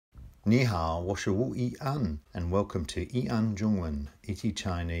你好，我是吴易安, and welcome to 易安中文, Easy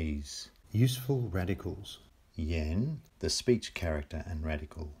Chinese. Useful radicals. Yan, the speech character and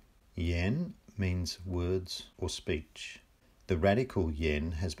radical. Yan means words or speech. The radical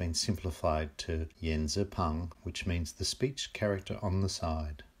yan has been simplified to yan zepang, which means the speech character on the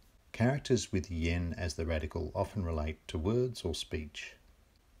side. Characters with yan as the radical often relate to words or speech.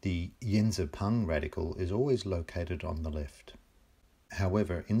 The yan zepang radical is always located on the left.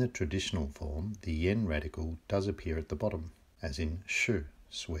 However, in the traditional form, the yen radical does appear at the bottom, as in shi,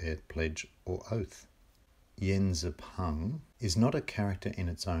 swear, pledge, or oath. Yen zepang is not a character in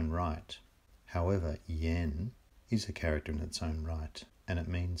its own right. However, yen is a character in its own right, and it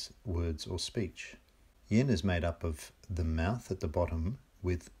means words or speech. Yen is made up of the mouth at the bottom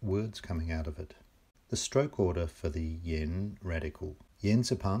with words coming out of it. The stroke order for the yen radical. Yen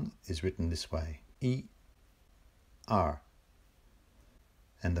zepang is written this way: I, R.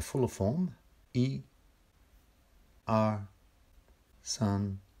 And the fuller form, I, R,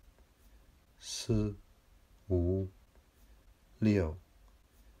 san, si, wu, liu,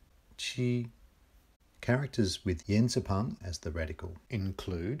 qi. Characters with yen zepang as the radical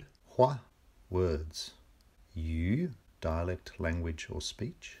include hua, words, yu, dialect, language or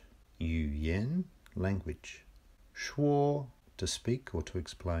speech, yu yen, language, shuo, to speak or to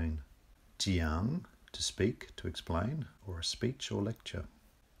explain, jiang, to speak, to explain, or a speech or lecture,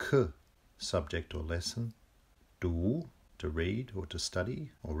 ke, subject or lesson, du, to read or to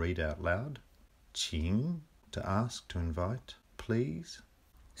study or read out loud, qing, to ask, to invite, please,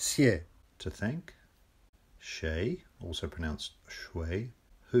 xie, to thank, shui, also pronounced shui,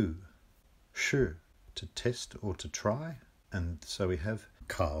 hu, shi, to test or to try, and so we have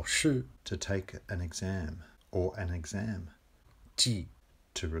kao shi, to take an exam or an exam, ji,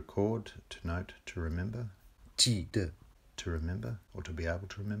 to record, to note, to remember, ji de, to remember or to be able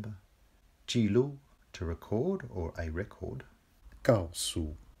to remember, ji lu, to record or a record, gao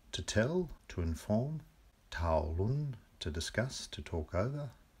su, to tell, to inform, tao lun, to discuss, to talk over,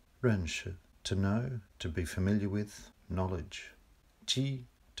 ren shi, to know, to be familiar with, knowledge, ji,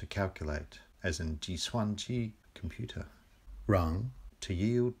 to calculate, as in ji suan ji, computer, rang, to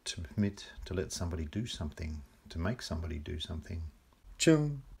yield, to permit, to let somebody do something, to make somebody do something,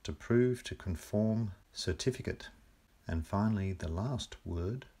 zheng, to prove, to conform, certificate. And finally, the last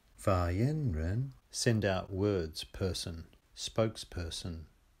word, fayan ren, send out words person, spokesperson,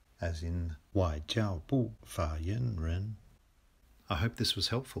 as in wai jiao bu fayan ren. I hope this was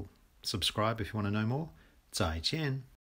helpful. Subscribe if you want to know more. 再见.